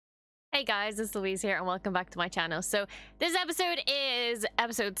Hey guys, it's Louise here and welcome back to my channel. So this episode is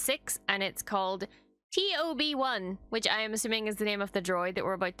episode 6 and it's called TOB1, which I am assuming is the name of the droid that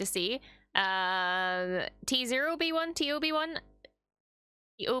we're about to see. T0B1, TOB1,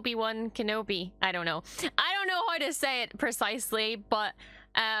 TOB1 Kenobi. I don't know how to say it precisely, but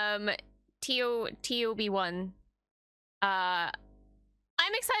TOB1.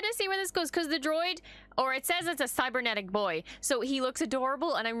 I'm excited to see where this goes because the droid, or it says it's a cybernetic boy, so he looks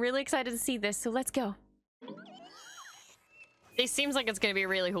adorable and I'm really excited to see this, so let's go. It seems like it's gonna be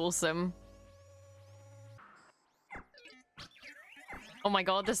really wholesome. Oh my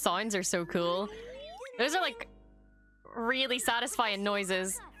god, the sounds are so cool. Those are like really satisfying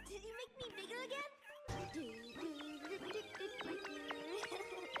noises. Did you make me bigger again?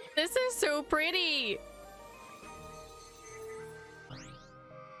 This is so pretty.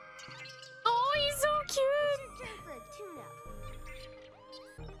 Oh, he's so cute. Time for a tune-up.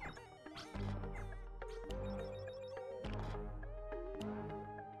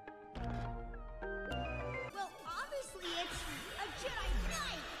 Well, obviously it's a Jedi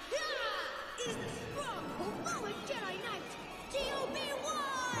Knight. Ah! Is the strong heroic Jedi Knight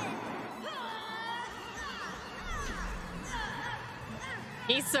TOB1.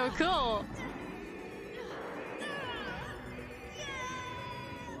 He's so cool.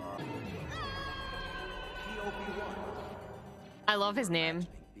 I love his name.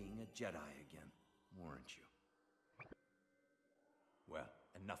 Being a Jedi again, weren't you? Well,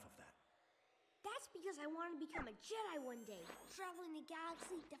 enough of that. That's because I want to become a Jedi one day, traveling the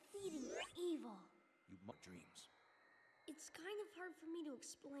galaxy, defeating evil. You dreams. It's kind of hard for me to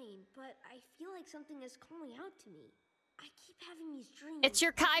explain, but I feel like something is calling out to me. I keep having these dreams. It's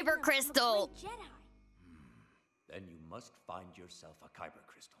your Kyber crystal. Jedi. Then you must find yourself a Kyber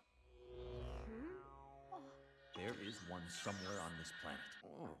crystal. There is one somewhere on this planet.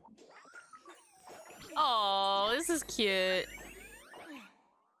 Oh, this is cute.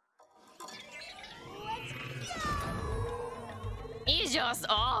 He's just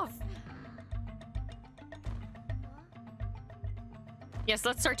off. Yes,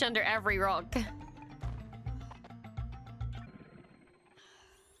 let's search under every rock.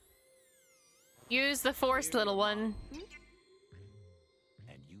 Use the Force, little one.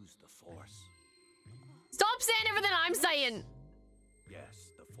 And use the Force. Stop saying everything I'm saying.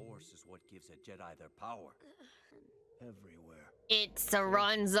 Yes, the Force is what gives a Jedi their power. Everywhere. It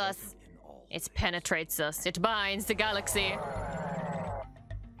surrounds us. In all It penetrates us. It binds the galaxy.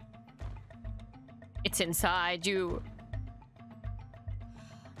 It's inside you.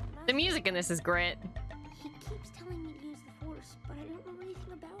 The music in this is great. He keeps telling me to use the Force, but I don't know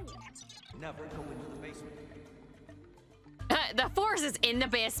anything about it. Never go into the basement. The Force is in the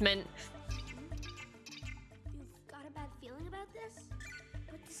basement. You've got a bad feeling about this?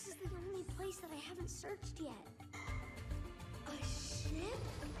 But this is the only place that I haven't searched yet. A ship?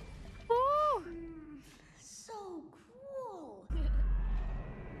 Woo! So cool!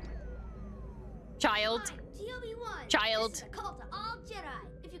 Child. Hi, TOB1. Child. This is a call to all Jedi.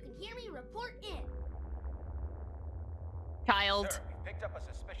 If you can hear me, report in. Child. Sir, we picked up a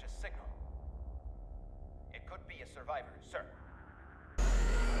suspicious signal. It could be a survivor, sir.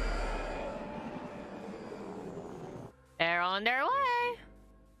 They're on their way.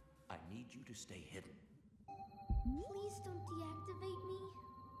 I need you to stay hidden. Please don't deactivate me.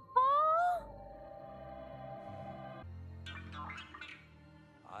 Oh.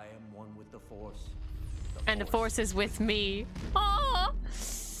 I am one with the Force. And the Force is with me. Oh.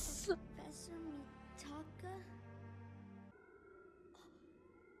 Professor Mitaka?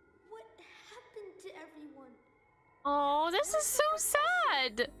 What happened to everyone? Oh, this is so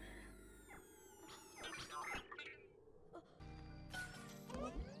sad.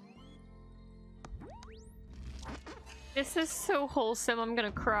 This is so wholesome. I'm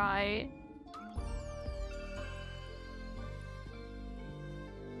gonna cry.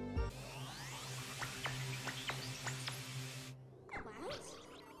 Clouds?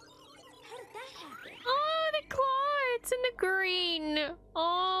 How did that happen? Oh, the claw. It's in the green.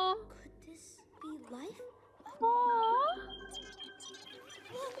 Oh. Could this be life? Oh.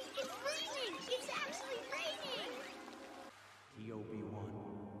 Look, it's raining! It's actually raining! TOB1.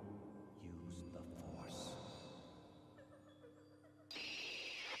 Use the Force.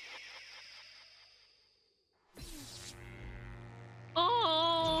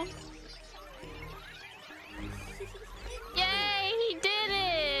 Oh. Yay, he did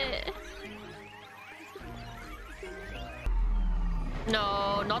it.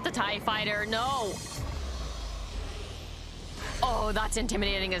 No, not the TIE fighter. No. Oh, that's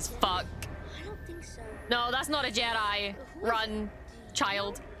intimidating as fuck. I don't think so. No, that's not a Jedi. Run,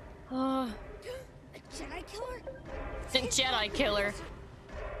 child. Oh, A Jedi killer? Jedi killer.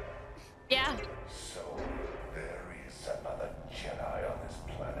 Yeah. So, there is another Jedi on this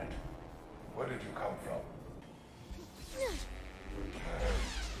planet. Where did you come from?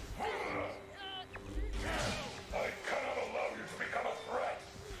 I cannot allow you to become a threat!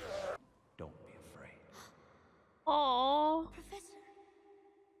 Don't be afraid. Oh. Professor.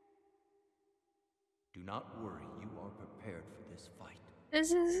 Do not worry, you are prepared for this fight.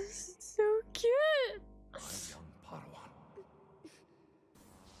 This is so cute. My young Padawan.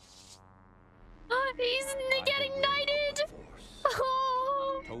 Oh, he's getting knighted. Force.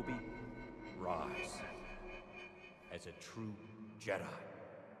 Oh. Toby, rise. As a true Jedi.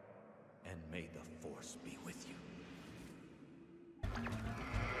 And may the Force be with you.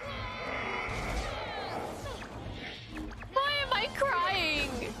 Why am I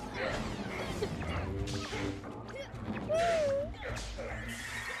crying?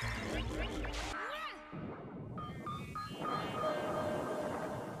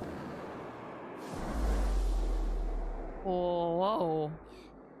 Whoa.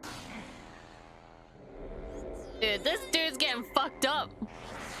 Dude, this dude's getting fucked up.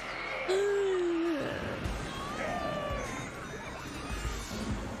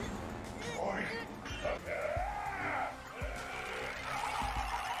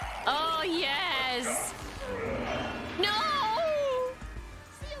 Oh, yes. No.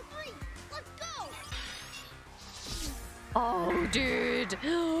 CO3, let's go! Oh, dude.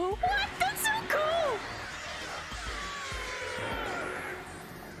 What? That's so cool.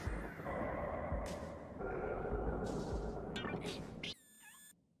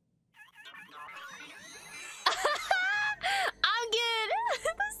 I'm good.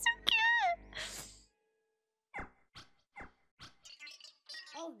 That's so cute.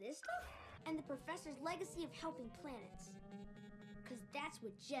 All this stuff? And the professor's legacy of helping planets. Because that's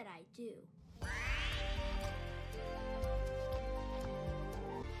what Jedi do.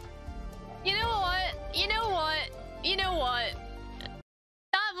 You know what? You know what? You know what?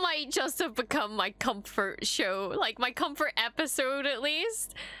 That might just have become my comfort show. Like, my comfort episode, at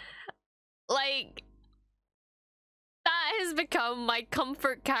least. Like, that has become my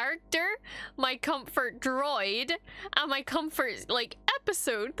comfort character, my comfort droid, and my comfort, like,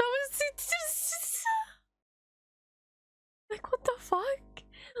 episode. That was... Like, what the fuck?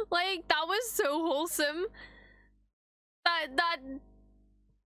 Like, that was so wholesome. That...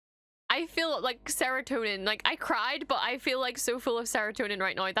 I feel like serotonin. Like, I cried, but I feel like so full of serotonin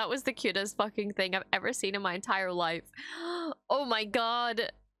right now. That was the cutest fucking thing I've ever seen in my entire life. Oh my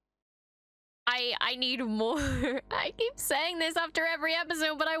god. I need more. I keep saying this after every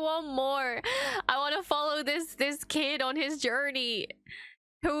episode, but I want more. I want to follow this kid on his journey.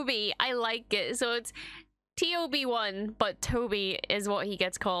 Toby, I like it. So it's TOB1, but Toby is what he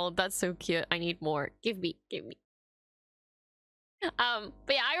gets called. That's so cute. I need more. Give me. But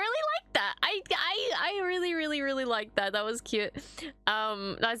yeah, I really like that. I really like that. That was cute.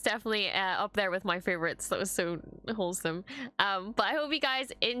 That's definitely up there with my favorites. That was so wholesome. But I hope you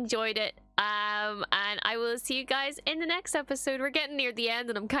guys enjoyed it. And I will see you guys in the next episode. We're getting near the end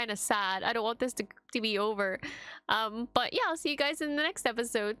and I'm kind of sad. I don't want this to be over. But yeah, I'll see you guys in the next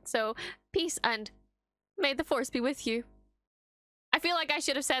episode. So peace and may the Force be with you. I feel like I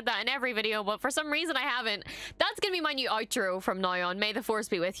should have said that in every video, but for some reason I haven't. That's gonna be my new outro from now on. May the Force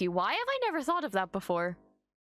be with you. Why have I never thought of that before?